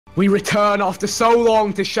We return after so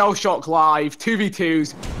long to Shell Shock Live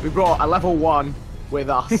 2v2s. We brought a level 1 with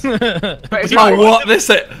us. But it's Oh, what? This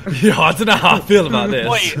it? Yeah, I don't know how I feel about this.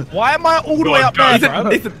 Wait, why am I all the way up there,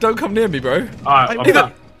 bro? Ethan, don't come near me, bro. Alright,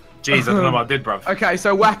 Ethan. Jeez, I don't know what I did, bro. Okay,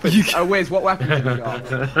 so weapons. Wiz, what weapons have you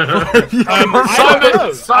got?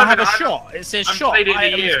 I have a shot. It says shot, played it in a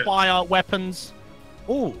items, year. fire, weapons.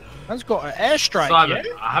 Ooh, that's got an airstrike. Simon,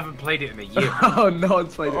 Yeah? I haven't played it in a year. Oh, no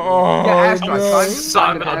one's played it. Oh, yeah, airstrike. no.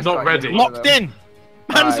 Simon, I'm not ready. Locked in.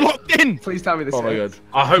 Man's Right. locked in. Please tell me this. Oh my god.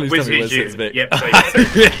 I hope Please Wiz tell me hits Wiz you. hits Vic. Yep,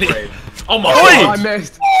 Really? Oh my Oh, god. I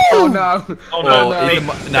missed. Oh no. Oh Oh, no.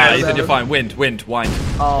 Ethan, nah, Ethan, you're fine. Wind, wind, wind.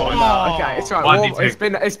 Oh no. Okay, it's right. Why Well, did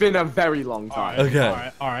you it's been a very long time.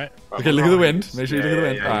 Okay. Alright. Okay, look at the wind. Make sure you look at the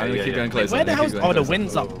wind. Yeah, Alright, I'm yeah, gonna keep yeah. going closer. Where the I'm hell's... gonna keep Oh, going the closer.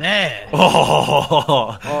 wind's up there.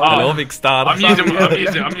 Oh, hello, big star. I'm using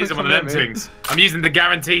one of them things. I'm using the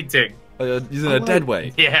guaranteed thing. Oh, you're using a dead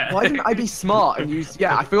weight. Yeah. Why didn't I be smart and use?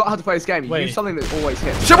 Yeah, I forgot how to play this game. You Wait. use something that always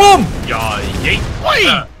hits. Shaboom! Yeah, yeet.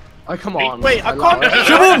 Wait! Oh come on. Wait, I love can't... it.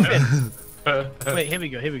 Shaboom! Wait, here we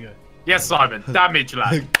go. Yes, Simon. Damage,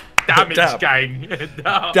 lad. Damage, Dab. gang.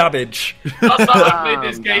 Dabbage. Last time I played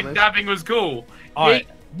this game, Damage. dabbing was cool. Alright,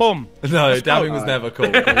 boom. No, dabbing was never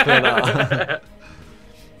cool. Clear that.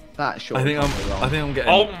 That sure. I think I'm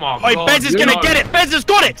getting. Oh my Wait, god. Bez is gonna get it. Bez has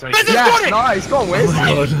got it. Take Bez it. has got Yeah, it. nice. Go on, Wiz. Oh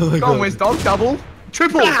my Go on, God. Wiz, dog. Double.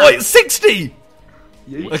 Triple. Wait, 60!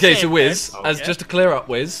 Yeet. Okay, so Wiz, Oh, as yeah. just to clear up,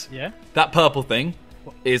 Wiz, Yeah. that purple thing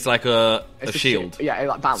is like a It's shield. Yeah, it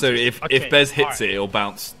like bounces. So if Okay, Bez hits alright. it, it'll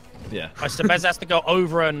bounce. Yeah. Alright, so Bez has to go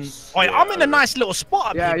over and... Wait, I'm in a nice little spot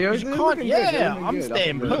up Yeah, here. you're You looking can't... good, Yeah, you're looking I'm good,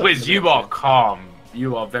 staying looking put. good. Wiz, you are calm.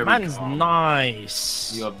 You are very Man's calm.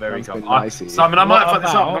 nice. You are very Man's calm. been nice to you. Simon, I might What fuck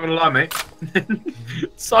this up. I'm about- not gonna lie, mate.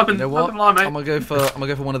 Simon, You know I'm what? not gonna lie, mate. I'm gonna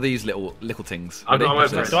go for one of these little things. I'll Ready? go Watch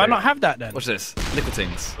over this. it. Do I not have that then? Watch this. Little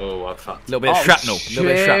things. Oh, I fucked. A little bit of Oh, shrapnel. A little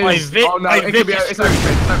bit of shit. shrapnel. Wait, Vic, Oh no, wait, it could Vic be. is It's over. It's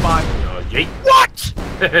over. Bye. Oh, yeet. What?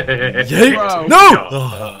 Yeet. Bro.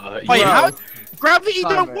 No! Wait, Bro. how... Gravity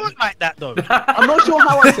don't Simon. work like that though. I'm not sure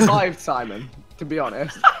how I survived, Simon. To be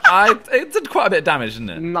honest. It did quite a bit of damage, didn't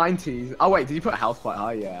it? 90s. Oh wait, did you put health quite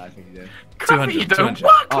high? Yeah, I think you did. Gravity 200, don't 200.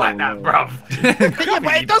 work like Oh, that, no. bruv. Yeah,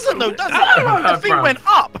 but it doesn't though, does it? The thing Bro. went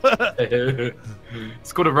up.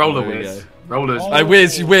 It's called a roller, There we Wiz. go. Rollers. Oh. Hey,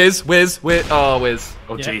 Whiz. Oh, Whiz.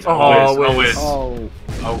 Oh, Yeah. jeez. Oh, Oh, Wiz. Wiz. Oh, Wiz.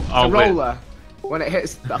 Oh, Oh, it's oh, a Wiz. roller. When it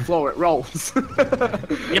hits the floor, it rolls.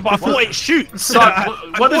 Yeah, but I thought it shoots. Simon,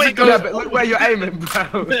 what does it go? Yeah, but look where you're aiming, bro.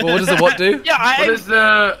 Well, what does the what do? Yeah, I What aimed. is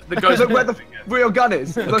the ghost? Look where the real gun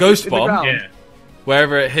is. Look, ghost it's in the bomb? ground. Yeah.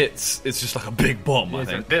 Wherever it hits, it's just like a big bomb, I It's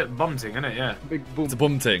a think. bit bum ting, isn't it? Yeah. Big boom. It's a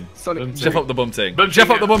bum ting. Sonic. Boom. Chef up the bum ting. Bum Chef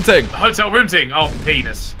ting, up the yeah. bum ting. Hotel room ting. Oh,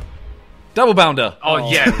 penis. Double bounder.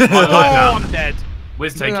 Oh, yeah. I like Oh, that. I'm dead.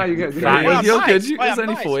 Wiz No, taking. you're good. that. Yeah, You're nice. good. I It's am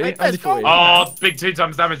only nice. 40. Wait, Only let's 40. go. Oh, big 2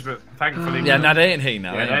 times damage, but thankfully. Yeah, now they ain't hitting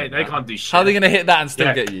now. Yeah, ain't they can't do shit. How are they gonna hit that and still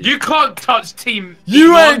Yeah. get you? You can't touch team.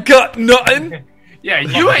 You Elon. ain't got nothing. Yeah,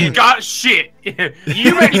 you ain't got shit. You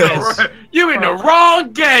in the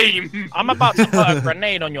wrong game. I'm about to put a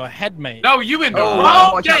grenade on your head, mate. No, you in the Oh,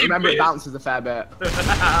 wrong watch out. game. Remember, it Wiz. bounces a fair bit.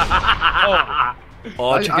 Oh. Oh,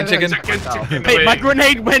 I chicken, think chicken. I shot myself. Hey, my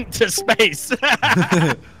grenade went to space.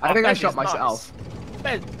 I think I Bez shot is nice. myself.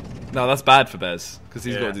 Bez. No, that's bad for Bez because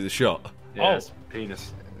he's got Yeah. to do the shot. Yes,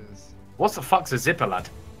 penis. What the fuck's a zipper, lad?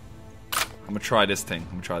 I'm gonna try this thing.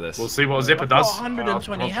 I'm gonna try this. We'll see what a zipper I've got does.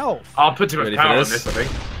 120 health. I'll put too much Ready for power on this? this, I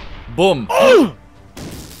think. Boom.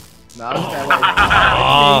 No, stay away.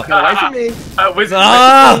 Oh. Go away from me. Wiz,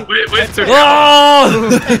 Ah! Wiz took it.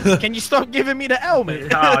 Oh! Can you stop giving me the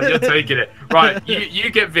helmet? Ah, you're taking it. Right, you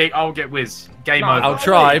get Vic, I'll get Wiz. Game No, over. I'll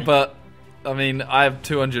try, but I mean, I have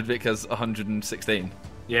 200. Vic has 116.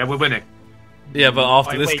 Yeah, we're winning. Yeah, but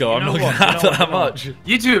after Wait, this go, you I'm know not gonna what? have You know that what? much.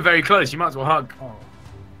 You two are very close. You might as well hug.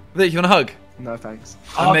 Vic, you want a hug? No thanks.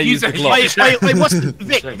 I may use the Glock. Wait, what's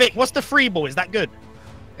Vic? What's the free ball? Is that good?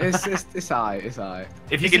 It's alright. It's alright.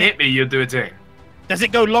 If you can hit me, you'll do a thing. Does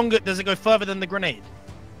it go longer? Does it go further than the grenade?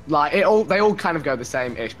 Like they all kind of go the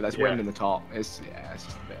same ish, but there's wind in the top. It's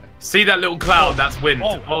just a bit. See that little cloud? That's wind.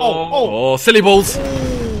 Oh, Oh, silly balls!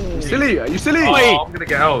 Silly? Are you silly? Wait. I'm gonna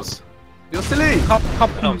get L's. You're silly.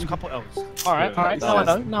 Couple L's. All right. Yeah, Now I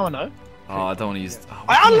know. Now I know. Oh, I don't want to use. Oh,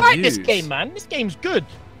 what I do like use? this game, man. This game's good.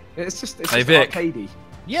 It's just Hey, Vic. arcadey.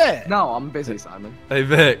 Yeah. No, I'm busy, Simon. Hey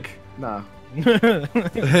Vic. No.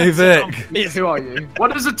 Hey Vic. Who are you?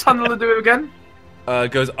 What does a tunneler do again?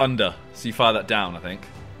 Goes under, so you fire that down. I think.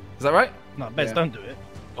 Is that right? No, Bez, Yeah. don't do it.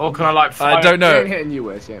 Or can I like fire? I don't He know. ain't hitting you,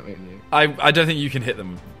 Wiz. He ain't hitting you. I don't think you can hit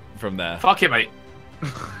them from there. Fuck it, mate.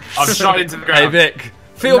 I'm shot into the Hey ground. Vic,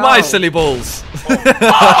 Feel No. my silly balls.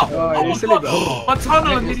 Oh, you silly bro. My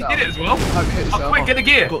tunnel and he did it as well. Oh, quick, get a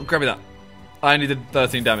gear. Grab me that. I only did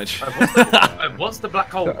 13 damage. What's the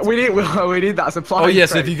black hole? We need that supply. Oh yeah,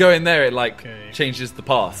 so if crate. you go in there, it like changes the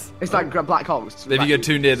path. It's like black holes. If you go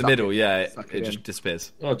too near the middle, yeah, suck it it just in.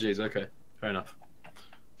 disappears. Oh jeez, okay, fair enough.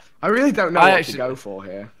 I really don't know I what actually- to go for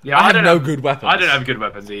here. Yeah, I have don't no have good weapons. I don't have good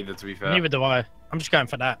weapons either, to be fair. Neither do I. I'm just going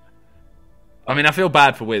for that. I mean, I feel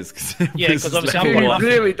bad for Wiz. Yeah, Wiz 'cause is obviously level I'm He one.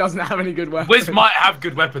 really doesn't have any good weapons. Wiz might have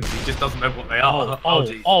good weapons, he just doesn't know what they are.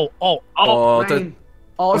 Jeez. Oh, the, Rain.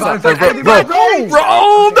 Oh, what's is that? that The rain.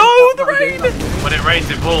 Oh no, the rain! When it rains,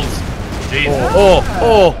 it falls. Jesus.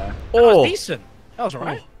 That was decent. That was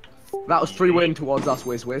alright. That was 3 win towards us,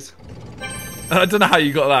 Wiz. I don't know how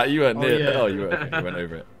you got that. You weren't near. yeah. Oh, you went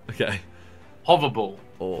over it. Okay. Hoverball.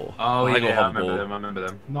 Oh, Oh I yeah, got I hoverball. remember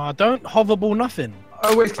them. No, I don't hoverball nothing.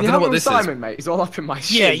 Oh, Wiz, can I you don't know help what me with this is. Simon, mate? He's all up in my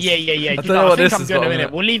shit. Yeah. I I don't know what think this I'm is, going but to I'm win it.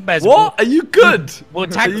 gonna- We'll leave Bez. What? Are you good? We'll Are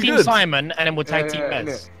tag you team good? Simon and then we'll tag team innit?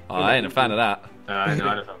 Bez. Oh, I ain't a fan of that. I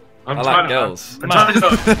know. I'm I trying like to- girls.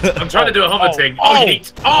 I'm trying to do a hover thing. oh.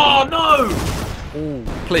 Yeet. Oh no!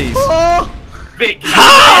 Please. Oh! Vic.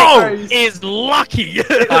 How? Is lucky.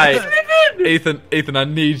 Ethan, I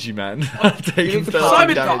need you, man. Take him to down. calm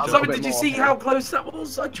Simon, down a little Simon, bit did you more. see how close that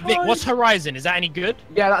was? I tried. Vic, what's Horizon? Is that any good?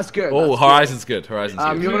 Yeah, that's good. Oh, that's Horizon's good. Horizon's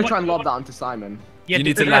good. good. You're going to try and lob that onto Simon. Yeah, You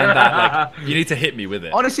need to land that. Like, you need to hit me with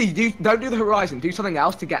it. Honestly, don't do the Horizon. Do something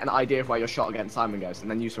else to get an idea of where your shot against Simon goes, and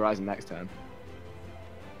then use Horizon next turn.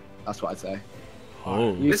 That's what I'd say.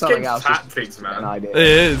 Oh, Use This something game's else tactics, to get an man. idea. it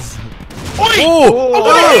is. Oi! Oh, I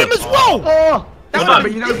got him as well! Oh! That No, was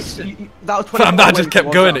but you know, decent. that was 25 fam, that win just kept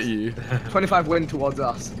towards going us. at you. 25 win towards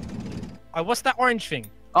us. What's that orange thing?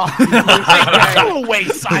 Oh, Go away,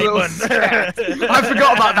 Little Simon! scat. I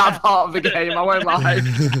forgot about that part of the game, I won't lie.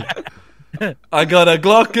 I got a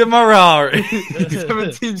Glock in my Rari.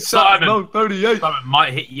 17 shots, Simon. no, 38. Simon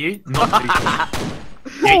might hit you. Not you.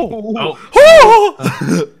 Oh.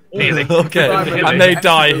 Oh, Nearly. Okay, Simon, I may X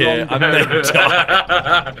die is the here. wrong I may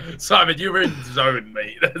die. Simon, you were in zone,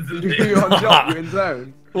 mate. That's the thing. You're on job, you're in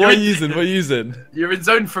zone. What are you using? What are you using? You're in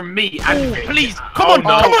zone from me and Vic. Please, Oh, come on,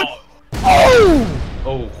 no. come on! Oh!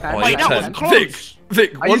 Oh, Oh, Wait, you're that was 10. close.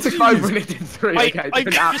 Vic, I what used to did you 5 use? when it did 3, Wait, okay? I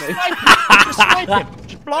Don't just at me. snipe him. Just snipe him.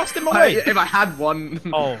 Just blast him away. If I had one.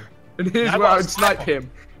 Oh. And here's That where I was would snipe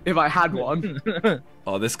him. If I had one.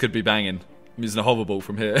 Oh, this could be banging. I'm using a hoverball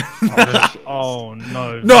from here. Oh,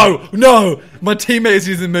 no. No! My teammate is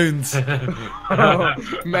using moons.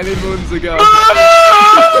 Many moons ago.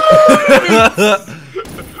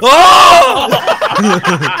 Oh!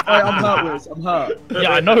 Wait, I'm hurt, Wiz. I'm hurt. Yeah,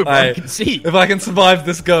 I know, bro. I Alright, can see. if I can survive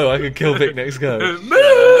this go, I can kill Vic next go.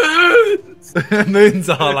 Moons! Moons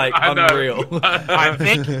are like I know. unreal. Alright,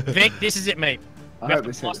 Vic, this is it, mate. I hope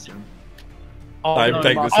this hits him. Oh, I no.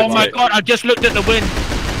 beg this Oh hits my it. god, I just looked at the wind.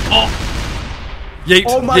 Yeet,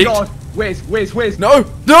 Oh my yeet. god. Wiz. No!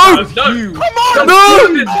 No! No! You. Come on! No!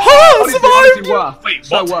 Oh, Honestly, survived! worth. Wait,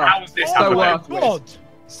 so what? worth. How is this so happening? worth, Wiz. God.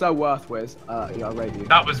 So worth, Wiz. Yeah, I rate you.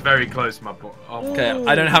 That was very close, my boy. Oh, Okay,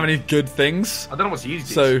 I don't have any good things, I don't know what to use.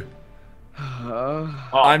 These. so Uh,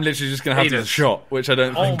 Oh, I'm literally just gonna have to Venus. shot, which I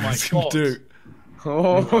don't Oh think my is gonna God. do.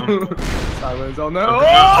 oh. Simon's on there. Oh!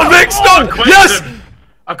 Oh, Vic's done! Quaked Yes! him.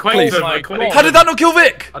 I quaked Please. him. Oh I my quaked God. How did that not kill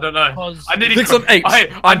Vic? I don't know. Because I nearly Vic's on 8.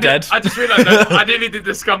 I'm dead. I just realised that I nearly did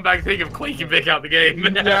the scumbag thing of quaking Vic out the game.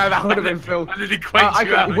 Yeah, that would have been Phil. I nearly quaked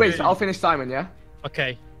you out. Wiz, I'll finish Simon, yeah?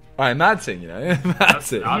 Okay. Alright, mad thing, you know? Mad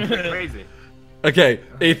thing. I'm crazy. Okay,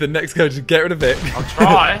 Ethan, next go, just get rid of Vic. I'll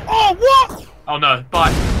try. Oh, what? Oh no, bye.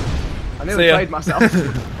 I See nearly ya. played myself.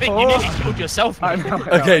 Vic, you nearly killed yourself, I mate. know.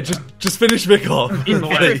 Okay, just finish Vic off. Is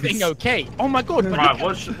Please. everything okay? Oh my god, but Right,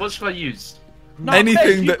 look, what should I use? no, anything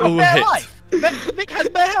Vic, you've that got will bare hit. life. Vic has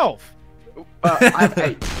bare health. I have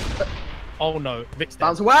 8. Oh no, Vic's dead.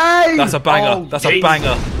 Bounce away! That's a banger. Oh, That's a jeez.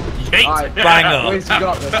 banger. Yeet. Alright, Banger. Wiz, you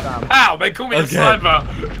got this, Sam. Ow, they call me Okay. a sniper.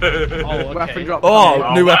 Oh, Weapon okay. drop. Oh,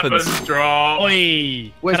 coming. new weapons. drop.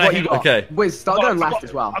 Oi. Wiz, Can I what you hit- got? Okay. Wiz, start I've going got- left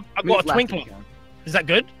as well. I've Move got a left if twinkler. you can. Is that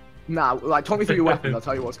good? Nah, like, talk me through your weapons, I'll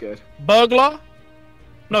tell you what's good. Burglar?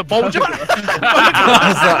 No, Bulger?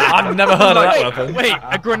 I've never heard of that Wait, weapon. wait,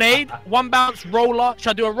 a grenade, one bounce, roller. Should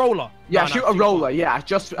I do a roller? Yeah, No, no, shoot a too roller, far. yeah,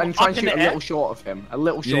 just, and Up try and in shoot a the air? little short of him. A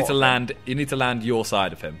little You short need to of him. land. You need to land your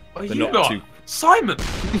side of him, What are but you not got? too. Simon.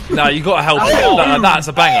 No, you gotta help. Oh. That's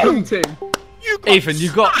a banger. Shoot him. You got Ethan,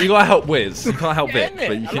 you gotta help Wiz. You can't help Yeah, Vic, innit?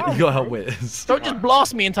 but you Allow gotta help me. Wiz. Don't just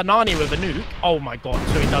blast me into Narnia with a nuke. Oh my god,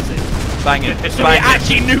 so he does it. Bang it. So Bang it it.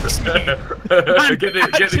 actually nukes me. Get the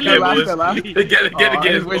cable. Get the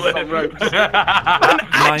cable.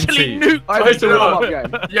 Actually 19. nuked. I used to warm up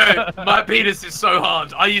game. Yo, my penis is so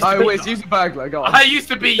hard. I used to. Oh, Wiz, use a burglar. Go on. I used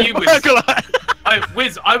to be you, Wiz.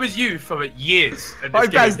 Wiz, I was you for years. At this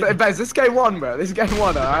game. Bez, this is game 1, bro. This is game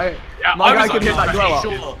 1, alright? Yeah, My I guy was could hit that glow up.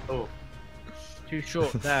 short. Oh. Too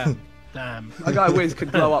short. Damn. Damn. My guy Wiz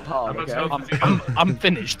could glow up hard, okay? I'm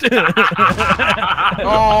finished. Oh,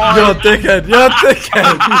 You're a dickhead. You're a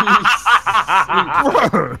dickhead.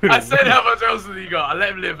 I said how much else has he got? I let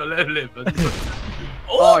him live. I let him live.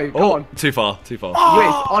 oh, go on. Too far. Too far.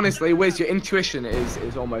 Wiz, honestly, Wiz, your intuition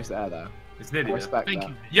is almost there, though. It's nearly I there. respect Thank that.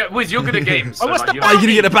 you. Yeah, Wiz, you're good at games. Oh, what's the Oh, you're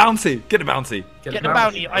gonna get a bounty. Get a bounty. Get the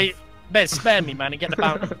bounty. Bez, spare me, man, and get the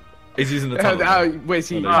bounty. He's using the tunnel. Wiz,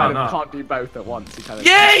 he No, kind no. of can't do both at once. He kind of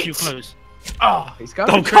Too Yeet! close. Oh, He's going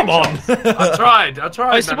Oh, for come trick on. shots. I tried. Oh,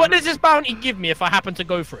 so man. what does this bounty give me if I happen to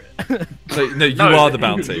go for it? So, no, you No, are the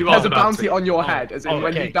bounty. you are There's the a bounty bounty. on your head, as in Oh,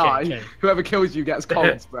 when okay, you die, okay. whoever kills you gets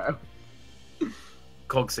cogs, bro.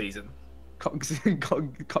 Cog season. Cogs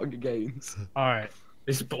gains. Alright.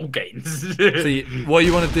 It's ball games. See, what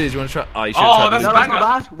you want to do is you want to try. Oh, you should Oh, try that's No, this. that's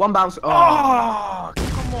not bad. One bounce. Oh. Oh,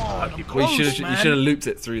 come on. I'm Well, close, you man. should have looped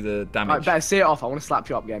it through the Right, damage. better see it off. I want to slap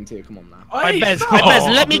you up game 2. Come on now. Alright, Bez, Oh. Bez,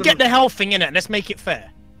 let me get the health thing in it. Let's make it fair.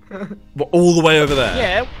 What, all the way over there?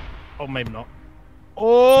 Yeah. Oh, maybe not.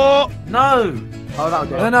 Oh, No. Oh, that'll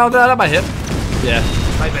do. No, that might hit. Yeah.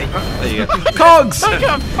 Maybe. There you go. Cogs! look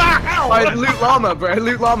at back out. Right, Luke Llama, bro.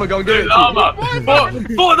 Luke Llama, go and do it. Llama.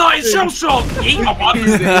 Fortnite is shell shock. Eat a one.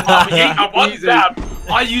 Eat a one. Easy. Damn.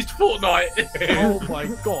 I used Fortnite. Oh my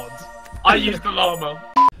god. I used the llama.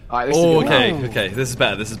 Alright, this is Oh, good. okay. This is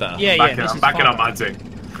better. Yeah, Backing this up, is backing fine. up my team.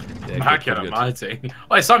 Yeah, Backing up my team.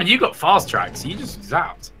 Wait, Simon, you got fast tracks. You just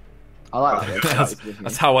zapped. I like that.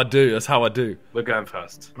 That's how I do. That's how I do. We're going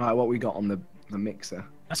first. Right, what we got on the mixer?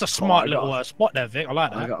 That's a smart I little got- spot there, Vic. I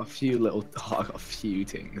like I that. got a few little. Oh, I got a few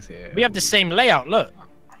things here. We have the same layout. Look.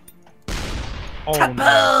 Oh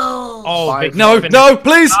no. Oh, Vic, No, you're finished. no,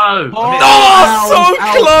 please! No. Oh, so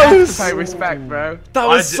Have close! to pay respect, bro. That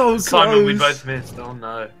was so Simon, we close. both missed. Oh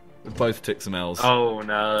no. We both took some L's. Oh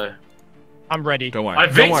no. I'm ready. Don't worry. I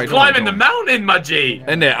Don't Vic's worry, don't climbing worry, the mountain, my G.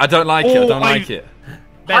 Isn't it? I don't like it. I Oh, don't I- like it.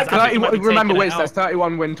 Bez, I think you might be Remember, taking Wiz, it there's out.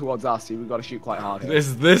 31 win towards us. So we've got to shoot quite hard here. This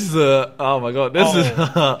is oh my god, this is.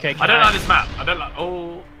 Okay, I don't like this map. I don't like.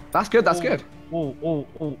 Oh. That's good. That's good. Oh,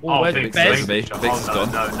 Oh, where's Vic's Bez? Bez? Oh, Vic's is no,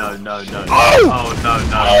 gone. no, no, no. Oh! Oh, no,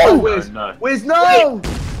 Oh, no. Wiz, No, no. Wiz, no!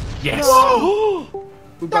 Yes.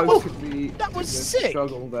 We That both was- could be. that was in a sick.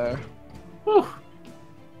 Struggle there. Whew. Doesn't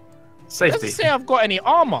Safety. say I've got any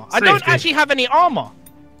armor. I don't Safety. actually have any armor.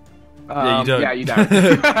 Yeah, you don't. Yeah, you don't.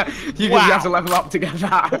 You have to level up to get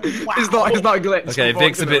that. It's not a glitch. Okay,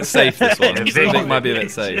 Vic's a bit safe this one. Yeah, Vic might be a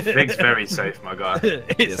bit safe. Vic's very safe, my guy.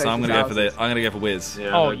 Yeah, so I'm gonna go for the. I'm gonna go for Wiz. Yeah,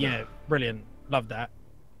 Oh no, yeah, brilliant. Love that.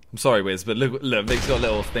 I'm sorry, Wiz, but look, Vic's got a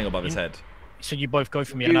little thing above his head. So you both go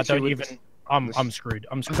for me, and I You two don't would- even. I'm screwed.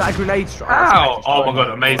 I'm Was screwed. that a grenade strike? Ow! Oh my god,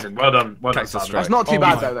 amazing. Well done. Well done, Cactus Simon. strike. That's not too Oh,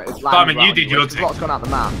 bad yeah. though. That it's Simon, landed you did right, your which is thing. What's gone out the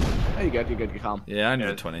map? There you go. You're calm. Yeah, I only Yeah.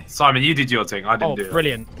 did 20. Simon, you did your thing. I didn't Oh, do it.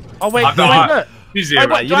 brilliant. Oh wait, I've wait, got- look. You Oh, zero.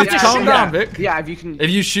 what, do You I need have to to calm shoot down, that? Vic. Yeah, if you can. If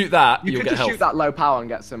you shoot that, You you'll could get just health. shoot that low power and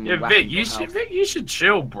get some. Yeah, weapons Vic, you health. should. Vic, you should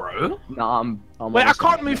chill, bro. Nah, I'm Wait, I honest.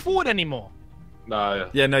 can't move forward anymore. No.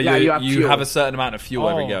 Yeah, no, Yeah, you you have fuel. a certain amount of fuel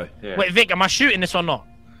every go. Yeah. Wait, Vic, am I shooting this or not?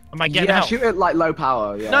 Am I getting Yeah, help? shoot it like low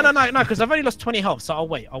power. Yeah. No, because I've only lost 20 health, so I'll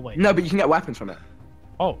wait. No, but you can get weapons from it.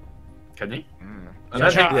 Oh, Can you? I Yeah,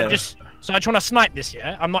 don't think- yeah. so I just want to snipe this,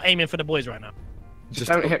 yeah? I'm not aiming for the boys right now.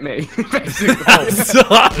 Just don't hit me.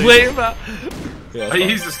 Basically. Wait, man. Yeah, Oh, you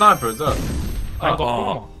used the sniper as well. I ain't got Oh.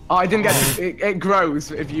 armor. Oh, I didn't get. It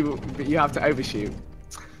grows if you, but you have to overshoot.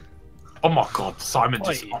 Oh my god, Simon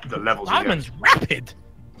just Wait. upped the levels. Simon's rapid.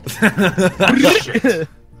 Shit.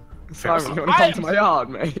 Simon, you want to come to my yard,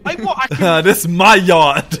 mate? Like what? I can This is my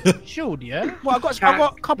yard. shield, yeah? Well, I've got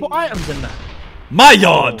a couple items in there. My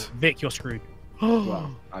yard. Oh, Vic, you're screwed.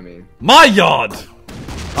 Well, I mean, My yard.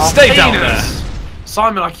 Stay down there. Penis.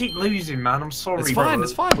 Simon, I keep losing, man. I'm sorry. It's fine. bro.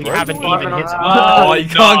 It's fine. We bro. haven't even hit. Oh, you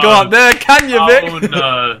can't go up there, can you, Vic? Oh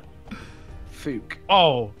no. Fook.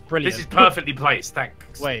 Oh, brilliant. This is perfectly placed.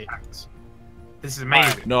 Thanks. Wait. Thanks. This is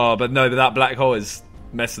amazing. No, but that black hole is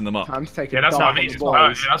messing them up. Time to take a Yeah, that's what I dart mean. on the It's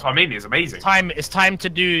boys. that's what I mean. It's amazing. It's time to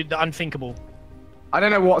do the unthinkable. I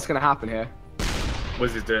don't know what's gonna happen here.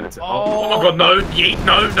 What's this doing? Oh. Oh my god, no. Yeet,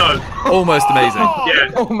 no. Almost amazing.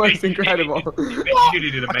 Yeah. Almost incredible. You really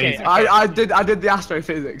did amazing. Okay, I did the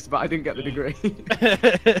astrophysics, but I didn't get the degree.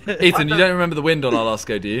 Ethan, you don't remember the wind on our last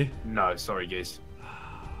go, do you? No, sorry, geez.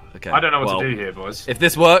 Okay. I don't know what well, to do here, boys. If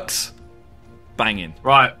this works, banging.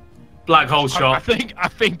 Right. Black hole I shot.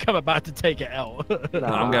 think I'm about to take it out. No,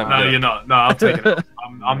 I'm going. No, you're not. No, I'll take it.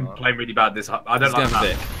 I'm playing really bad this. I don't like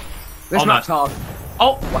that. This Oh, map's no. hard.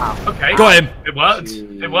 Oh, Wow. okay. Got him. It worked.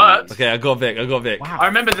 Jeez. It worked. Okay, I got Vic. Wow. I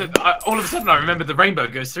remember that. All of a sudden, I remember the rainbow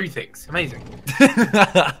goes through things. Amazing.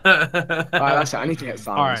 Alright, that's it. I need to hit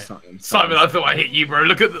Simon. Alright. Simon, I thought I hit you, bro.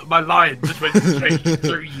 Look at my line just went straight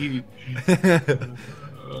through you.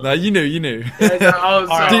 No, you knew. Yeah, no, I was,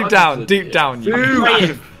 Alright. Deep down. You. Dude,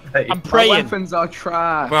 praying. I'm my praying. weapons are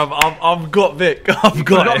trash. Bro, I've got Vic. I've You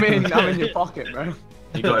got got him. me in, I'm in your pocket, bro.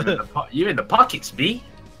 You got him in the you're in the pockets, B.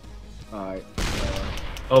 Alright.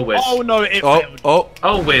 Oh, Wiz. Oh no, it Oh, failed. oh.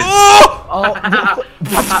 Oh, Wiz. Oh,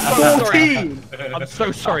 I'm 14! I'm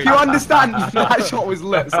so sorry. You understand? That shot was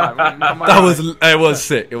lit, Simon. That was. It was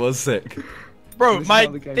sick. It was sick. Bro, This is my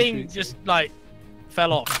how the game thing treats just like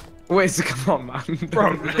fell off. Wiz, come on, man.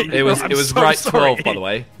 Bro, It was. I'm It was so right sorry. 12, by the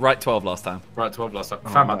way. Right 12 last time. Right, 12 last time.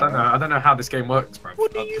 Fam, no. I don't know how this game works, bro.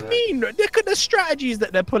 What do you mean? Look at the strategies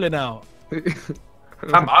that they're pulling out.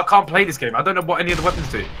 Fam, I can't play this game. I don't know what any of the weapons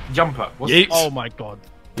do. Jumper. What's Yeet. Oh my god.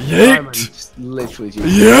 Simon Yeet. just literally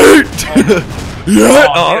Yeet.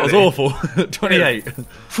 Yeet. Oh, that was really? awful. 28.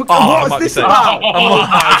 What I might was be this safe. about? Oh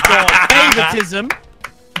my god. Favoritism.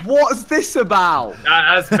 What's this about?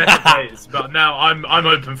 That's better days, but now I'm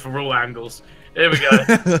open for all angles. Here we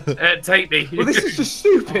go. Take me. Well, this is just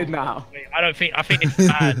stupid now. Wait, I think it's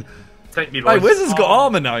bad. Take me, Hey, boys. Wiz has got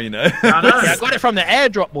armor now, you know. I know. Yeah, I got it from the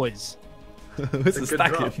airdrop, boys. Wiz It's is a good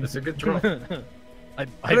drop. stacking. It's a good drop. I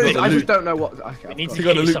I got the just loot. don't know what. Okay, we I've need got to it.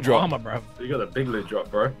 got get a you loot some drop. armor, bro. You got a big loot drop,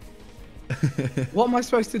 bro. What am I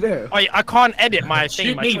supposed to do? I can't edit my thing.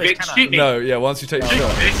 Shoot My me, choice, Vic. can I? Shoot me. No, yeah, once you take the Shoot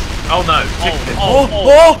shot. this. Oh no. Oh, Oh,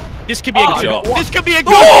 oh. oh, This could be a Oh, good. shot. This could be a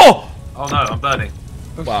good. oh! Oh no, I'm burning.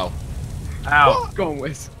 Wow. Ow. Go on,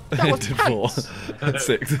 Wiz. That was Did 4. pants.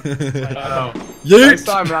 6. Ow. Hey, Yeet!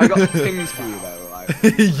 Simon, I got things for you though. Like,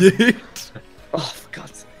 Yeet! oh, for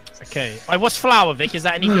God's sake. Okay. What's flower, Vic? Is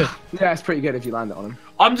that any good? Yeah, it's pretty good if you land it on him.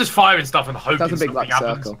 I'm just firing stuff and hoping That's a big something like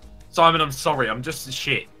happens. circle. Simon, I'm sorry. I'm just a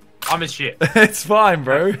shit. I'm a shit. It's fine,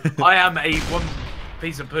 bro. I am a one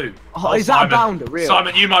piece of poo. Oh, is that a bounder, really?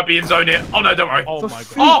 Simon, you might be in zone here. Oh no, don't worry. Oh For my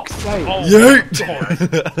god. fuck's sake. Oh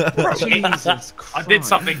Yeet! Jesus Christ. I did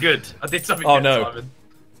something good. I did something Oh, good, no. Simon.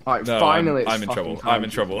 Alright, No, finally I'm it's in fucking trouble. time I'm in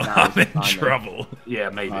to trouble. down I'm in Simon. trouble. Yeah,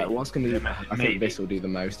 maybe. Alright, what's gonna do? Yeah, I maybe. think this will do the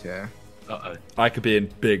most here. Uh-oh. I could be in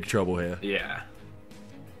big trouble here. Yeah.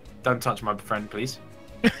 Don't touch my friend, please.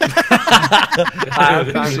 I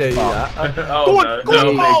appreciate that. Oh Go on, no. go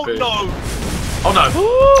on. No, Oh big poo. no. Oh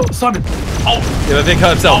no. Simon. Oh. Yeah, but Vic hurt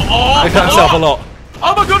himself. Oh, Vic hurt himself a lot.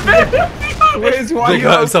 Oh my god, man. Wiz, why Vic you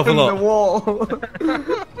hurt himself a open lot. the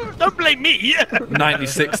wall? Don't blame me.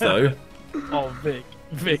 96 though. Oh, Vic.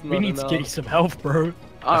 Vic, we not need to get you enough. some health, bro.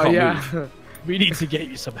 Oh can't yeah. We need to get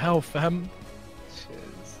you some health, fam.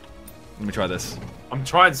 Cheers. Let me try this. I'm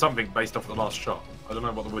trying something based off the last shot. I don't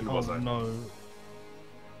know what the win Oh was though. no.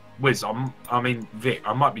 Wiz, Vic,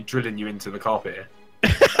 I might be drilling you into the carpet here.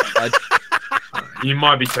 I, You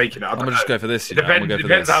might be taking it. I I'm don't gonna just know. go for this. It You know? I'm depends, gonna go for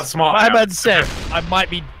depends this. how smart My I am. man said I might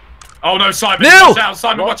be. Oh no, Simon! Nil! Watch out,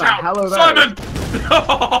 Simon! What Watch the out, hell are those? Simon!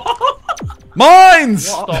 Mines!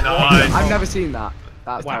 What? Nice. I've never seen that.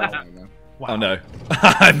 That's Wow. terrifying, though. Wow. Oh no.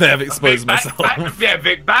 I may have exposed Vic, back- myself. yeah,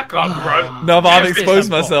 Vic, back up, bro. No, but I've Yeah, exposed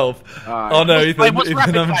Vic, myself. Alright. Oh no, Wait, Ethan. what's Ethan,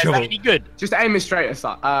 rapid I'm in fire? Is that trouble. any good? Just aim it straight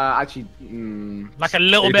aside. Actually, Like a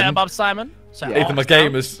little bit Ethan. above Simon? So Yeah. Ethan, my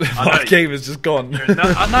game is I my know. game is just gone. No,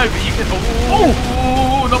 I know, but you can.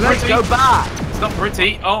 Oh, not let's pretty. go back. It's not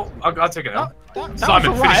pretty. Oh, I took it out. That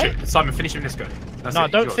Simon, was finish alright. him. Simon, finish him. This guy. That's No,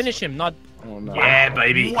 it, don't yours. finish him. Not. Oh no. Yeah,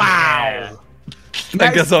 baby. Wow.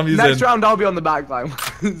 I guess I'm using Next round, I'll be on the back line.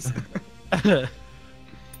 the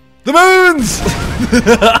moons.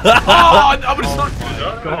 Oh, I would have sniped you.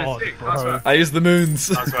 God, God, bro. bro. I used the moons.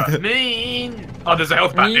 That's right. Mean. Oh, there's a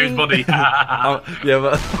health pack near his body. Oh, yeah,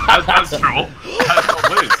 but That's troll. That's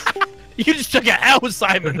not loose. You just took an L,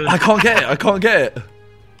 Simon. I can't get it. I can't get it.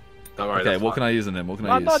 Don't worry. Okay, what can I use on him? What can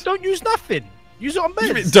I No, use? don't use nothing. Use it on What do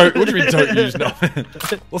you mean beds. don't? What do you mean don't use nothing?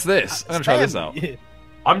 What's this? I'm gonna try this out. Yeah.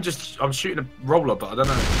 I'm shooting a roller, but I don't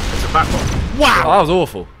know. It's a back one. Oh, Wow. that was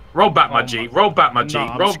awful. Roll back, my G. Roll back, my G. No,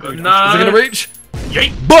 I'm Roll. screwed. No. Is it gonna reach?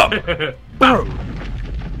 Yeet. Bum! Bro.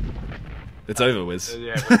 It's over, Wiz.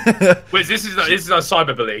 Yeah. Wait, this is our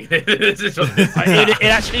cyberbullying. This is what this is. It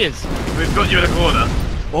actually is. We've got you in a corner.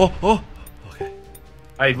 Oh, oh. Okay.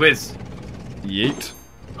 Hey, Wiz. Yeet.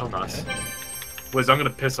 Oh, nice. Wiz, I'm gonna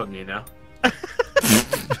piss on you now.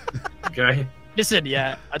 Okay. Listen,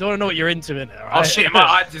 yeah, I don't know what you're into in it. Right? Oh shit,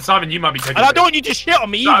 Simon, you might be taking. And I don't want you to shit on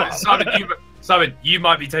me either. Simon, you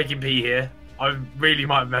might be taking pee here. I really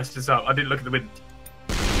might have messed this up. I didn't look at the wind.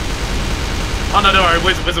 Oh no, don't worry.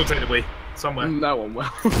 Wiz will take the Wii somewhere. No one will.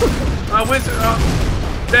 Wiz.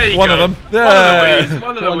 There you One go. of them. One of the Wiz.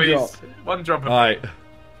 One of the One Wiz. drop. One drop. All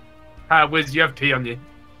right. Wiz, you have pee on you.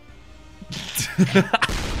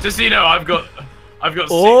 Just so you know, I've got I've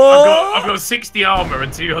got 60 armor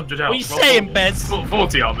and 200 health. What are you saying, Bez?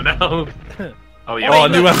 40 armor now. Oh yeah. Oh,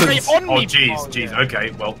 new weapons. On Oh me. jeez.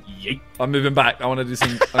 Okay, well, yeet. I'm moving back. I want to do some.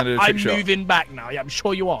 I'm gonna do a trick I'm shot. moving back now. Yeah, I'm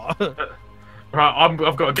sure you are. Right, I've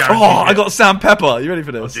got a guarantee. Oh, I got Sam Pepper. You ready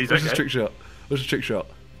for this? Oh, jeez, What's this okay. trick shot? What's the trick shot?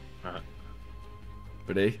 Alright.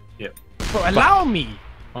 Ready? Yep. Bro, allow me.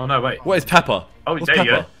 Oh no, wait. What is Pepper? Oh, What's there Pepper?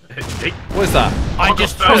 you go. Yeet. What is that? I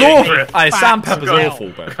just got It's 30 awful. for it. Hey, Sam Facts Pepper's go. awful,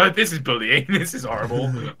 bro. This is bullying. This is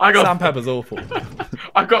horrible. I got Sam Pepper's awful.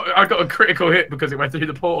 I got a critical hit because it went through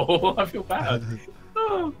the portal. I feel bad.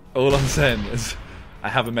 Oh, All I'm saying is, I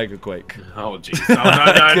have a mega quake. oh jeez. Oh,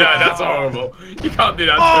 no, that's horrible. You can't do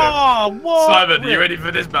that to Oh, what? Simon, are you ready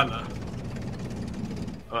for this banter?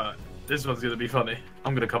 Alright, this one's gonna be funny.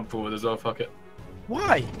 I'm gonna come forward as well, fuck it.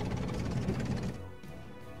 Why?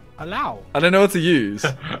 Allow. I don't know what to use.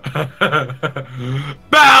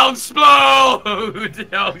 Bounce explode! Oh shit.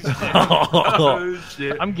 Oh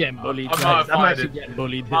shit. I'm getting bullied, I might guys. I'm find actually it. getting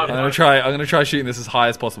bullied Might here. I'm gonna try shooting this as high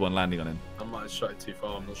as possible and landing on him. I might have shot it too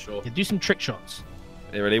far, I'm not sure. Yeah, do some trick shots.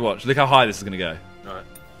 You ready? Watch. Look how high this is gonna go. Alright.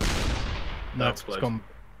 No, Explode. it's gone.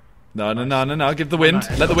 No. Give the wind.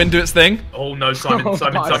 Let the wind do its thing. Oh no, Simon. Oh,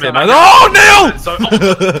 Simon. Oh, Neil! So,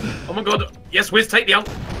 oh my god. Yes, Wiz, take the out.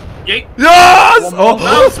 Yeet. Yes! Bounce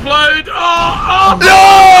Oh! explode! Oh! No!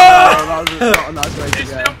 Oh, that was not a nice way to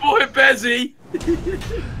It's go. your boy Bezzy!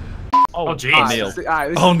 Oh jeez. Alright, Neil.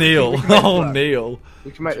 alright, Oh, Neil. we can make this Oh, work. Neil.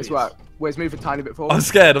 We can make this Jeez. work. Where's move a tiny bit forward? I'm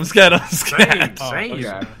scared. Same, scared. same.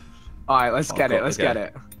 Okay. Alright, let's get God, it. Let's okay. get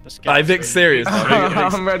it. Let's get Hey, Vic's serious.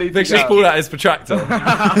 I'm ready to Vic's just go. pulled out his protractor.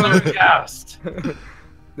 I'm gassed.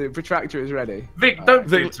 The protractor is ready. Vic, don't do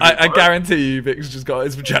Vic, it to me, I bro. guarantee you, Vic's just got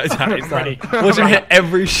his protractor out. He's Ready. like, watch him hit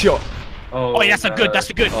every shot. Oh, yeah, that's a good. That's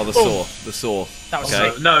a good. Oh, the Oh, saw. The saw. That was Okay.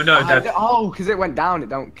 sick. No, Dad. Oh, because it went down. It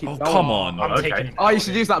don't keep Oh, going. come on. I'm Okay. taking it. Oh, you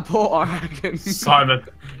should use that port, I reckon. Simon,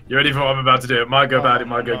 you ready for what I'm about to do? It might go bad, it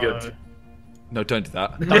might go no. good. No, don't do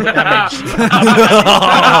that.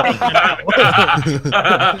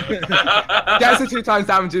 Gets the 2 times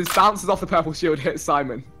damages, bounces off the purple shield, hits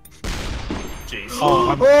Simon. Jeez.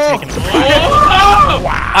 Oh, I'm Oh! taking it. Oh!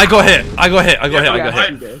 I got hit. I got hit.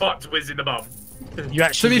 I fucked Wiz in the bum. You To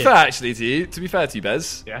actually be did. fair, actually, to be fair to you,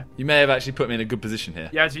 Bez, Yeah. you may have actually put me in a good position here.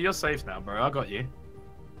 Yeah, you're safe now, bro. I got you.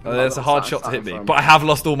 That's a hard That's shot to hit me, fine. but I have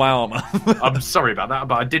lost all my armor. I'm sorry about that,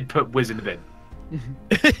 but I did put Wiz in the bin.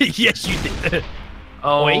 Yes, you did.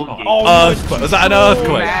 Oh, Wait. yeah. Oh, Earthquake. Was that an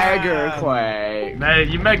earthquake? Mega quake. Man,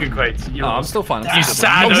 you mega quaked. Oh, I'm still fine. You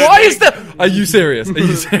sad Why is that? Are you serious? Are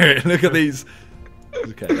you serious? Look at these.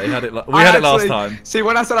 Okay, they had it. We had it last time. See,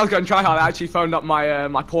 when I said I was going to try hard, I actually phoned up my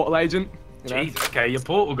my portal agent. You know? Jeez, okay, your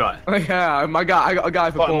portal guy. Yeah, my guy. I got a guy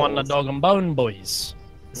for Got him on the portals. dog and bone, boys.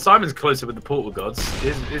 Simon's closer with the portal gods.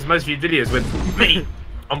 His most viewed videos with me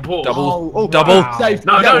on portal. Double. Oh, Double. wow. Saved.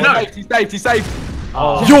 No, Yeah, no. He's saved. He's saved.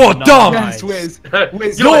 Oh, You're dumb. Yes, Wiz.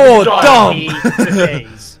 Wiz. You're dumb.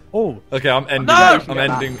 Days. Oh, Okay, I'm ending. No! I'm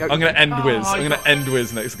ending. I'm gonna end Wiz. I'm gonna end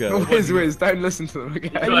Wiz next go. Wiz. Don't listen to them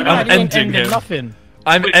again. I'm ending him. Nothing.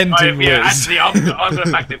 I'm ending Wiz. Yeah, actually, I'm gonna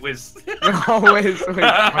magnet Wiz. Oh, Wiz. I'm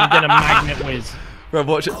gonna magnet whiz. Bro,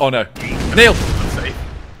 watch it. Oh no, Neil. Safe.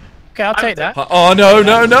 Okay, I'll take that. Oh no,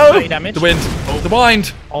 no, no. 30 damage. The wind. The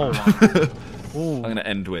wind. Oh, I'm gonna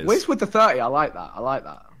end Wiz. Wiz with the 30. I like that. I like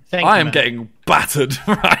that. thank I you, am man. getting battered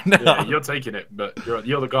right now. Yeah, you're taking it, but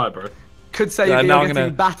you're the guy, bro. Could say Yeah, you're now I'm getting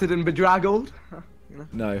gonna- battered and bedraggled.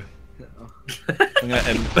 No. I'm gonna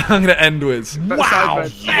end. I'm gonna end Wiz. But Wow.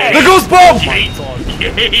 Sidemen- The ghost bomb. Yeet!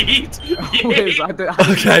 Wiz, Yeet! I did-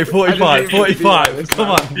 Okay, 45. I didn't mean to do that 45. this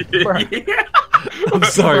Come time. on. I'm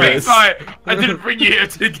sorry, Wait, Wiz. sorry, I didn't bring you here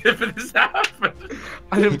to give this to happen.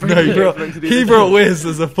 I didn't bring No, you he here brought, for him to do he this. brought Wiz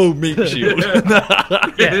as a full meat shield.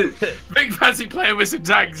 Big fancy playing with some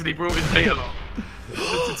tanks and he brought his mate along.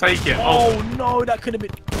 To take it. Oh, Oh no, that could have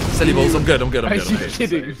been. Silly balls, I'm good. I'm good. Are I'm good. you I'm good.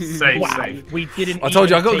 kidding? safe, Wow, safe. we didn't. I told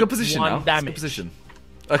you I got a even good take position one now. It's a Damage. good position.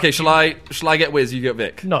 Okay, shall I get Wiz? You get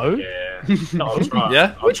Vic. No, Yeah. No, I'll try.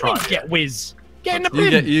 Yeah? I'll try. get whiz. Get in the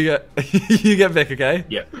You bin. you get Vic. Okay.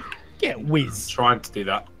 Yeah, Get whiz. trying to do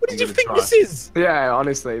that. What did you think this is? Yeah,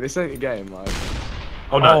 honestly, this ain't a game. Like.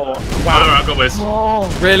 Oh no. Oh, Wow, I got Wiz.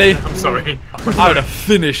 Really? I'm sorry. I would have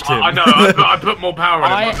finished him. I know, I put more power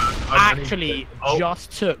on I it. actually Oh.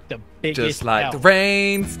 just took the biggest Just like L. the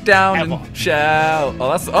rain's down Ever. and shout. Oh,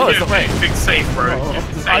 that's. Oh, it's not rain. Big safe, bro.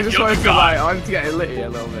 Safe, I just you're wanted the to guy. like, I wanted to get it litty a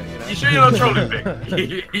little bit, you know. You sure you're not trolling,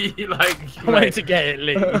 Vic? Like, I wanted to get it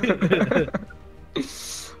lit.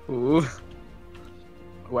 Ooh.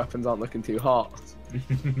 Weapons aren't looking too hot.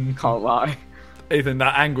 Can't lie. Ethan,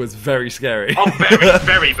 that angle is very scary. Oh, very,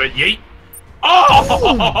 very, but yeet.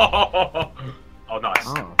 Oh! Oh, nice.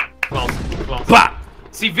 Oh. Class. Bah!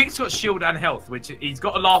 See, Vic's got shield and health, which he's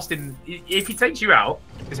got to last in. If he takes you out,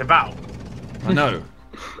 it's a battle. I know.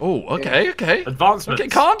 Oh, okay. Advancements. Okay,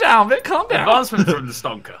 calm down, Vic, calm down. Advancement from the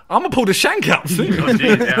stonker. I'm gonna pull the shank out soon. Oh,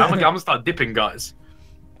 geez, yeah, I'm gonna start dipping, guys.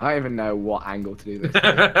 I don't even know what angle to do this.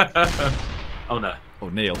 Oh no. Oh,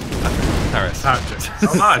 Neil. Harris.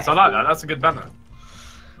 Oh, nice. I like that. That's a good banner.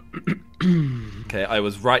 Okay, I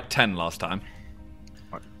was right 10 last time.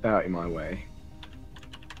 30 my way.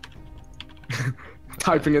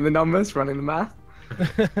 Typing in the numbers, running the math.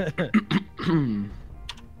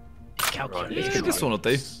 Yeah, this one will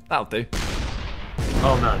do. That'll do.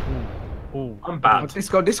 Oh no. Ooh. I'm bad.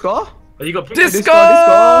 Discord. Oh, you got Discord!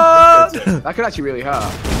 That could actually really hurt.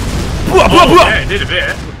 Oh, yeah, it did a bit.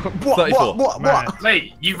 34. What?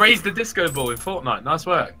 Mate, you raised the disco ball in Fortnite. Nice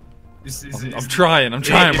work. I'm trying, but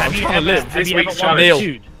I'm trying to live. This week's won Neil.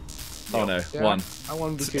 challenge. Oh no. Yeah, 1, I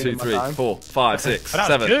won the 2, 3, 4, 5, 6, That was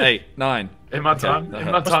 7, good. 8, 9. In my time. Okay.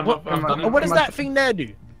 In my time. What, I've done it. what does that thing there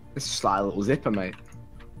do? It's just like a little zipper, mate.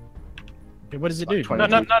 What does it do? Like No,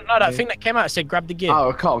 22. that thing that came out said grab the gear. Oh,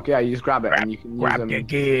 a cock. Yeah, you just grab it and you can use grab them. the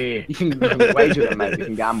gear. You can wager them, mate. You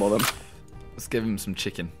can gamble them. Let's give him some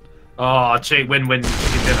chicken. Oh, win-win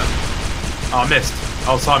chicken dinner. Oh, I missed.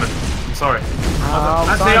 Oh, Simon. I'm sorry. Oh,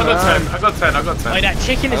 Actually, I got Simon. 10. I got 10. Wait, that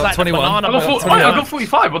chicken is I got like 21. the banana. I got, boat. I got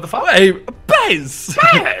 45. What the fuck? Hey, Bez!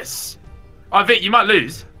 Yes. I think you might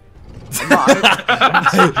lose.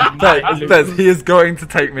 Bez, he is going to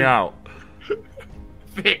take me out.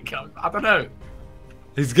 Vic, I don't know.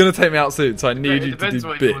 He's going to take me out soon, so I need It you to depends do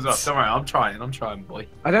what he pulls up. bits. Don't worry, I'm trying, boy.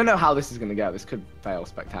 I don't know how this is going to go. This could fail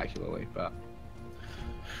spectacularly, but...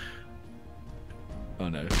 Oh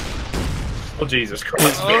no. Oh, Jesus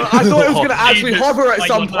Christ. I thought it was going to actually Jesus. hover at Like,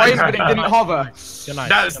 some you're point, nice. but it didn't hover. You're nice,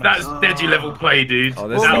 That's you're nice. deadly level play, dude. Oh,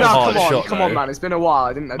 this Well, is a no, hard come on, shot, come on, though. man. It's been a while.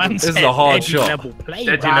 I didn't. Man This is said a hard deadly shot. level play,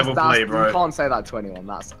 Deadly bro. level play, bro. You can't say that to anyone.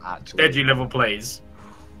 That's actually. Deadly level plays.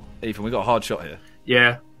 Ethan, we got a hard shot here.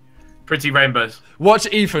 Yeah. Pretty rainbows. Watch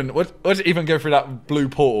Ethan. Watch Ethan go through that blue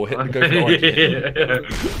portal, hit the go for the orange.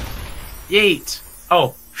 Yeet.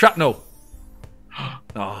 Oh. Shrapnel.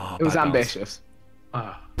 Oh, It was bad bounce. ambitious.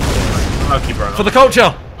 Lucky, bro. For the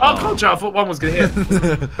culture. Oh, culture. I thought one was going to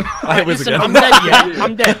hit. I hit Wiz Listen, again. I'm dead, yeah.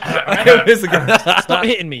 I'm dead. I hit Wiz again. Stop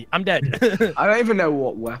hitting me. I'm dead. I don't even know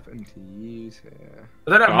what weapon to use here.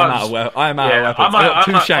 I don't have I'm much. out of weapons. I'm out Yeah, of weapons. I'm I got out-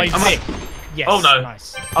 two I'm out- shanks. I'm out. Yes. Oh, no.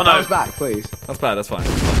 Nice. Oh, Bounce no. back, please. That's bad. That's fine.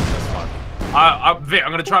 Vic,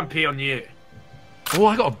 I'm going to try and pee on you. Oh,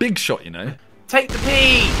 I got a big shot. You know. Take the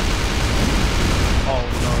pee.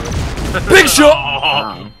 Oh Big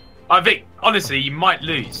shot. Wow. Vic, honestly, you might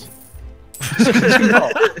lose. I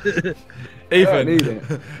don't need Ethan.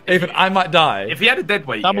 it. Ethan, I might die. If he had a dead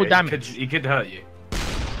weight, Double yeah, damage. he could hurt you.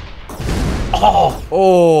 Oh,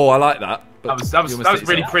 Oh, I like that. But that was you almost hit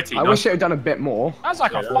really yourself. pretty. I nice. wish it had done a bit more. no. That's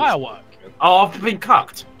like a firework. Oh, I've been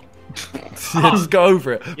cucked. Yeah, just go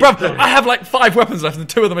over it, bruv. I have like 5 weapons left, and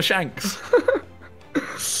 2 of them are shanks.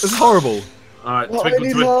 It's horrible. All right, What twinkle, are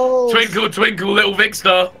these holes? twinkle, twinkle, little Vic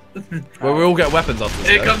star. Well, we all get weapons after this.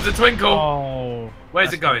 Here though. comes the twinkle. Oh.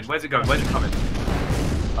 Where's it going? Where's it going? Where's it coming?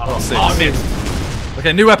 Oh, six. I missed.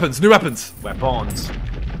 Okay, new weapons. New weapons. Weapons.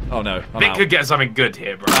 Oh no, I'm Vic out. could get something good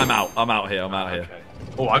here, bro. I'm out. I'm out here. I'm out here. Okay.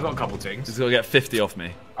 Oh, I got a couple things. He's gonna get 50 off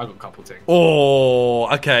me. I got a couple things.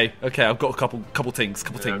 Oh, okay. Okay, I've got a couple things.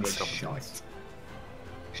 Couple Yeah, I've got things. a couple things.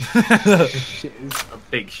 Shit is... A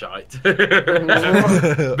big shite.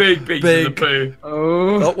 Big piece of the Big. poo.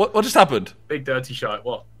 Oh. Oh, what just happened? Big dirty shite.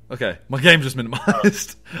 What? Okay, my game just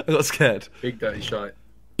minimized. I got scared. Big dirty shite.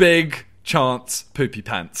 Big chance poopy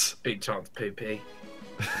pants. Big chance poo pee.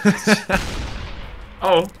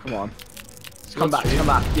 Oh. Come on. Come back, come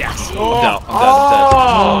back. Yes. I'm down.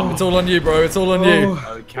 I'm dead. It's all on you, bro. It's all on you.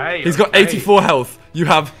 Okay. He's got okay. 84 health. You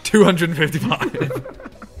have 255.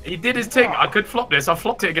 He did his thing. I could flop this. I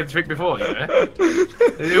flopped it against Vic before, you know?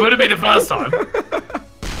 It would have been the first time.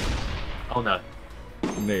 Oh no.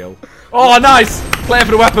 Neil. Oh, nice! Player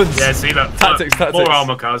for the weapons. Yeah, see, look. Tactics, tactics. More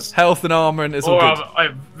armor, cuz. Health and armor, and it's all More good.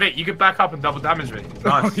 armor. Vic, you could back up and double damage me.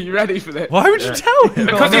 Nice. Are you ready for this? Why would you tell him?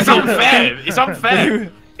 Because it's unfair. It's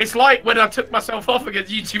unfair. It's like when I took myself off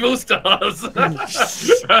against YouTube All Stars.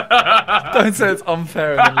 Don't say it's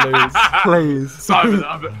unfair and then lose. Please.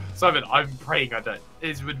 Simon, I'm praying I don't.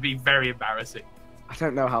 This would be very embarrassing. I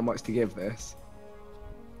don't know how much to give this.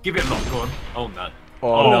 Give it a lot, go on. Oh no.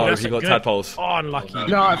 Oh, no, that's he a got good- tadpoles. Oh, unlucky.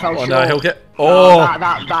 No, I fell Oh short. no, he'll get. Oh, Oh,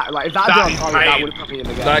 like if that had been on target, that would have put me in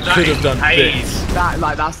the game. that could have done bits. That,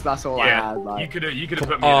 like, that's all I Yeah, had. Like. you could have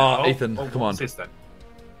put me in. Ah, Ethan, come on. what's this then?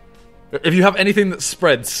 If you have anything that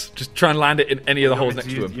spreads, just try and land it in any of the holes next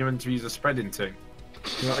to him. You're meant to use a spreading thing.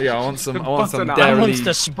 Yeah, I want some Butter knife. That dairy. wants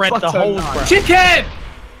to spread the Butter holes, knife. bro. Chicken!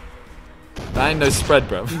 That ain't no spread,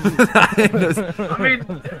 bro. That ain't no... I mean,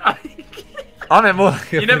 I meant more.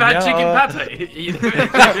 Like you never had chicken pate.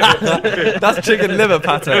 That's chicken liver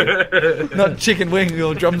pate, not chicken wing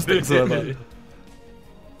or drumsticks or whatever.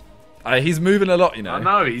 He's moving a lot, you know. I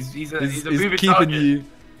know, he's a moving keeping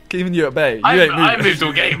you at bay. You I ain't moving. haven't moved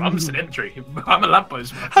all game. I'm sedentary. I'm a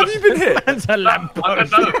lamppost. Have you been hit? That's a lamp. I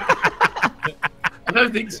don't know. I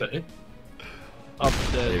don't think so. There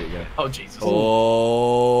we go. Oh Jesus!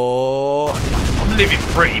 Oh, I'm living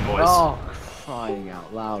free, boys. Oh, crying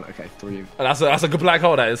out loud. Okay, 3. that's a good black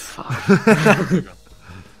hole. That is. I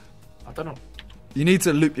don't know. You need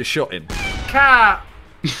to loop your shot in. Cat.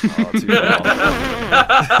 Oh, too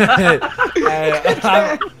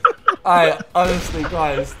far. Honestly,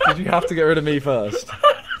 guys, did you have to get rid of me first?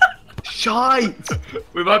 Shite!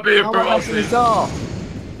 We might be in How for much is off?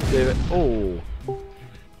 Oh.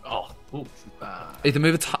 Oh, ooh. Ethan,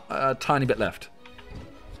 move a tiny bit left.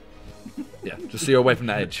 Yeah, just so you're away from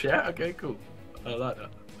the edge. Yeah. Okay. Cool. I like that.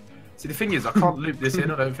 See, the thing is, I can't loop this in.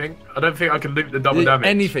 I don't think. I don't think I can loop the double damage.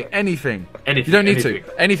 Anything. You don't need to.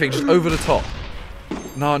 Anything, just over the top.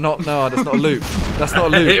 No, that's not a loop. That's not a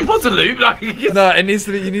loop. It was a loop. Like, No, it needs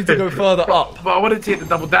to be. You need to go further up. but I wanted to hit the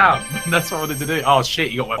double down. That's what I wanted to do. Oh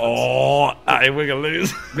shit! You got weapons. Oh, we're gonna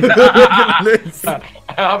lose. We're gonna lose.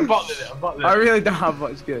 I'm bottling it. I'm bottling I it. really don't have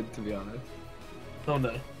much good, to be honest. Oh no.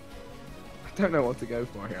 I don't know what to go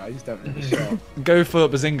for here. I just don't know the shot. Go for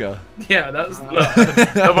Bazinga. Yeah, that's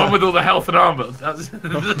the one with all the health and armor. That's.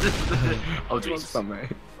 Oh What's Jesus. that, mate?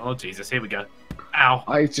 Oh Jesus. Here we go. Ow.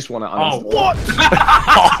 I just want to Oh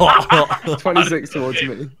uninstall. what? 26 towards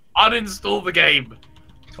me. Uninstall the game.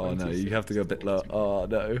 Oh no, you have to go a bit low. Oh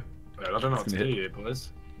no. Well, I don't know what to do here,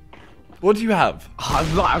 boys. What do you have?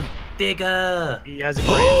 I'm like, Digger. He has a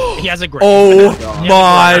grave. He has a grave. Oh God.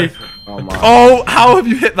 my. oh my. Oh, how have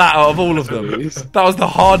you hit that out of all of them? That was the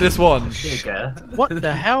hardest one. Digger. What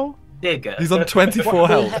the hell? Digger. He's on 24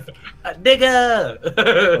 health. Digger.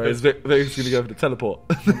 Whereas Vic's gonna go for the teleport.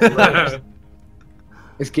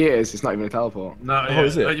 It's gears, it's not even a teleport. No, Oh,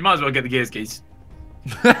 is it? You might as well get the gears keys.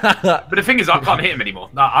 But the thing is, I can't hit him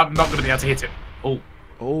anymore. No, I'm not going to be able to hit him. Oh,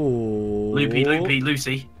 Oh. loopy,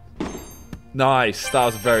 Lucy. Nice. That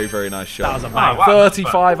was a very, very nice shot. That was a Oh, bang. wow.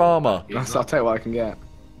 35 armor. I'll tell you what I can get.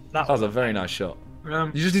 That was a very nice shot. I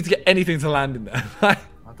You just need to get anything to land in there.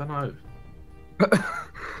 don't know.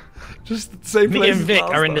 Just the same Me place and as Vic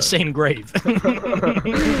last are in the time. same grave.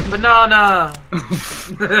 Banana.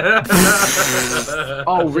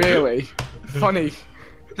 Oh, really? Funny.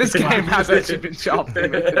 This game has actually been sharp for me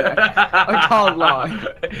today. I can't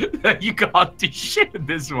lie. You can't do shit in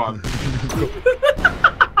this one.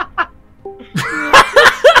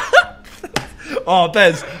 Oh,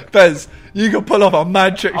 Bez, you can pull off a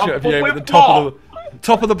mad trick shot if you aim at the top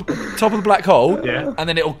of the black hole, Yeah. and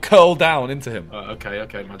then it'll curl down into him.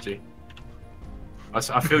 Okay, my G. I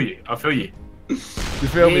feel you. You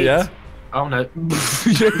feel me? Yeah. Oh no. Guys,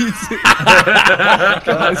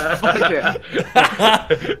 fuck it.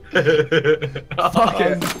 Fuck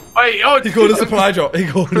it. Wait, oh, He called a supply drop. He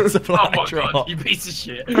called a supply Oh my drop. god, you piece of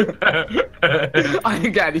shit. I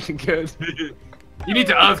didn't get anything good. You need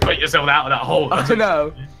to earthquake yourself out of that hole. I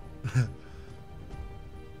know.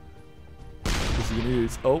 What's he gonna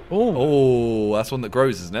use? Oh, that's one that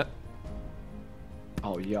grows, isn't it?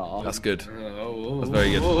 Oh, yeah. That's good. Oh, That's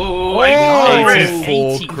very good. Oh,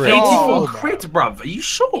 84 crit. 84 crit, bruv. Are you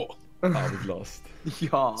sure? Oh, we've lost.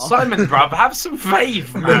 Yeah. Simon, bruv, have some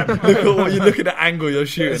faith, man. Look at what you're looking at angle you're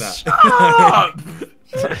shooting at. Up.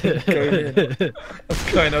 That's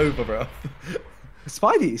going over, bro.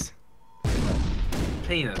 Spideys.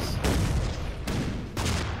 Penis.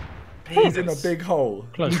 He's in a big hole.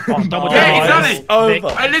 Close. Oh, double Yeah, he's down. done it. Over.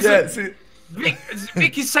 Hey, listen. Yeah, see,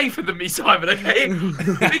 Vic is safer than me, Simon, okay?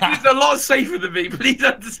 Vic is a lot safer than me. Please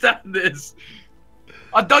understand this.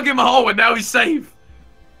 I dug him a hole and now he's safe.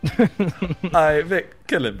 Alright, Vic,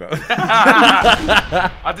 kill him, bro.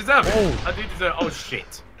 I deserve it. I do deserve it. Oh,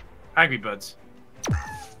 shit. Angry Birds.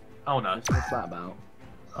 Oh, no. What's that about?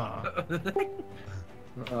 Oh.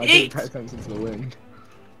 I Eat. didn't pay attention to the wind.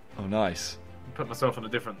 Oh, nice. Put myself on a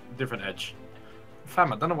different edge.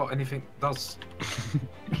 Fam, I don't know what anything does.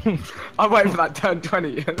 I'm waiting for that turn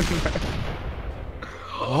 20.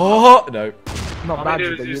 Oh, no. Not I bad.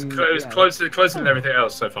 mean, but it was you- closer than everything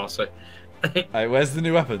else so far, so... Hey, where's the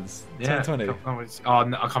new weapons? Yeah. 1020. Oh,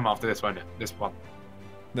 no, I'll come after this, won't it? This one.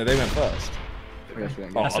 No, they went first. I guess we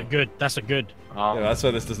don't Oh, get That's a good. That's a good. Oh, Yeah, that's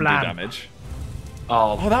why this doesn't Blam. do damage.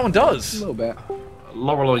 oh, Oh, that one a does. little bit.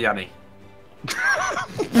 Laurel or Yanni?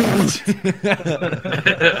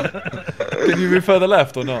 Can you move further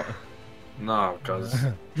left or not? No, because.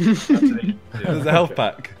 There's a health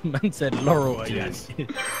pack. Man said Laurel again.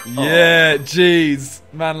 Yeah, jeez,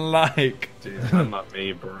 man, like. Jeez, man, like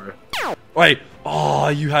me, bro. Wait. Oh,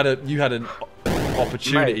 you had an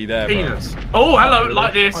opportunity there, bro. Penis. Oh, hello,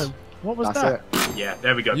 like this. Oh, what was That's that? it. Yeah,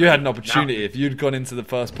 there we go. You had an opportunity. If you'd gone into the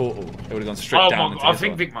first portal, it would have gone straight Oh down my into god, I this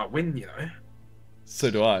think one. Vic might win, you know. So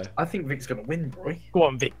do I. I think Vic's gonna win, bro. Go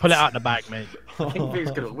on, Vic. Pull it out the bag, mate. I think Vic's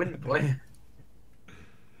gonna win, boy.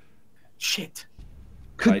 Shit.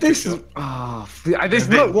 Could Right, this? trick shot. Oh, this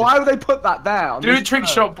look. Why would they put that there? Do a trick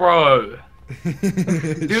shot, bro. Do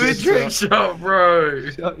a trick shot, bro.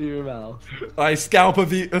 Shut your mouth. I scalper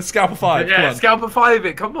 5. Yeah, Come on. scalp a 5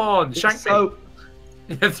 it. Come on, shank So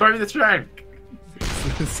me. Yeah, throw me the shank.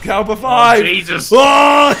 Scalper Oh 5. Jesus.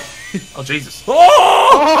 Oh! Oh Jesus.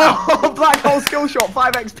 Oh! oh, black hole skill shot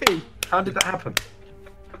 5 XP. How did that happen?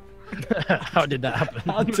 How did that happen?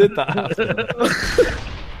 How did that happen?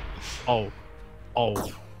 Oh. Oh.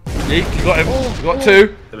 Yeet, you got him. You got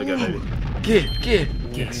 2. There we go, baby. Gear.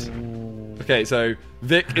 Yes. Okay, so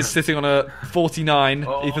Vic is sitting on a 49.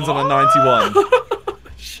 Oh. Ethan's on a 91.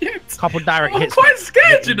 Shit. Couple direct I'm hits. quite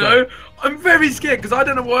scared, you Vic, know. I'm very scared because I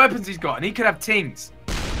don't know what weapons he's got, and he could have tings.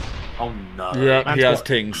 Oh no. Yeah, Man's he has got-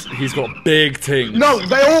 tings. He's got big tings. No,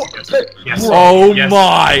 they all. Yes. Oh Yes.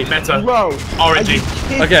 my! Meta. Bro. Origin.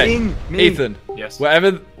 Okay, Me. Ethan. Yes.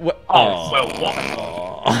 Whatever. Oh, well, what?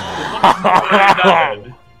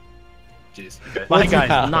 Jeez. Okay. My What's guy's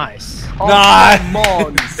that? nice. Oh, Nice. come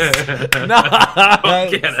on.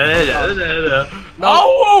 Nice.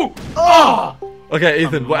 Oh! Oh! Okay,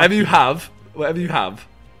 Ethan. Whatever you have,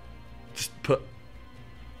 just put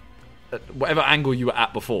whatever angle you were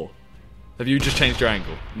at before. Have you just changed your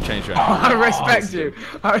angle? You changed your angle. I respect you.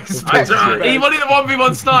 I respect you. He wanted a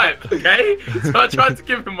 1v1 snipe, okay? So I tried to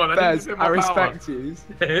give him one. Bez, didn't I give him my respect you.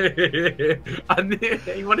 power. And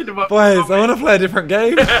he wanted a 1v1. Boys, I want to play a different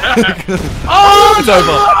game. Oh! It's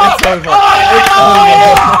over. It's over.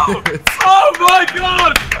 Oh my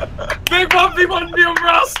god! Big 1v1 Neil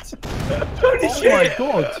Rust! Holy Oh shit! my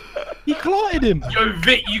god. He clotted him. Yo,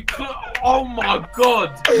 Vic, oh my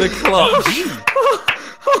god! The clutch.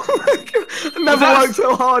 Oh my god. I never that- worked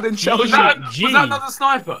so hard in Chelsea. Was that another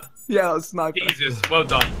sniper? Yeah, that was sniper. Jesus, well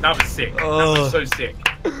done. That was sick. That Oh. was so sick.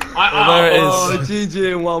 Well, there it is. Oh,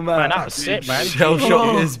 GG and well man. Man, that was sick, man. Shell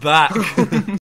shock is back.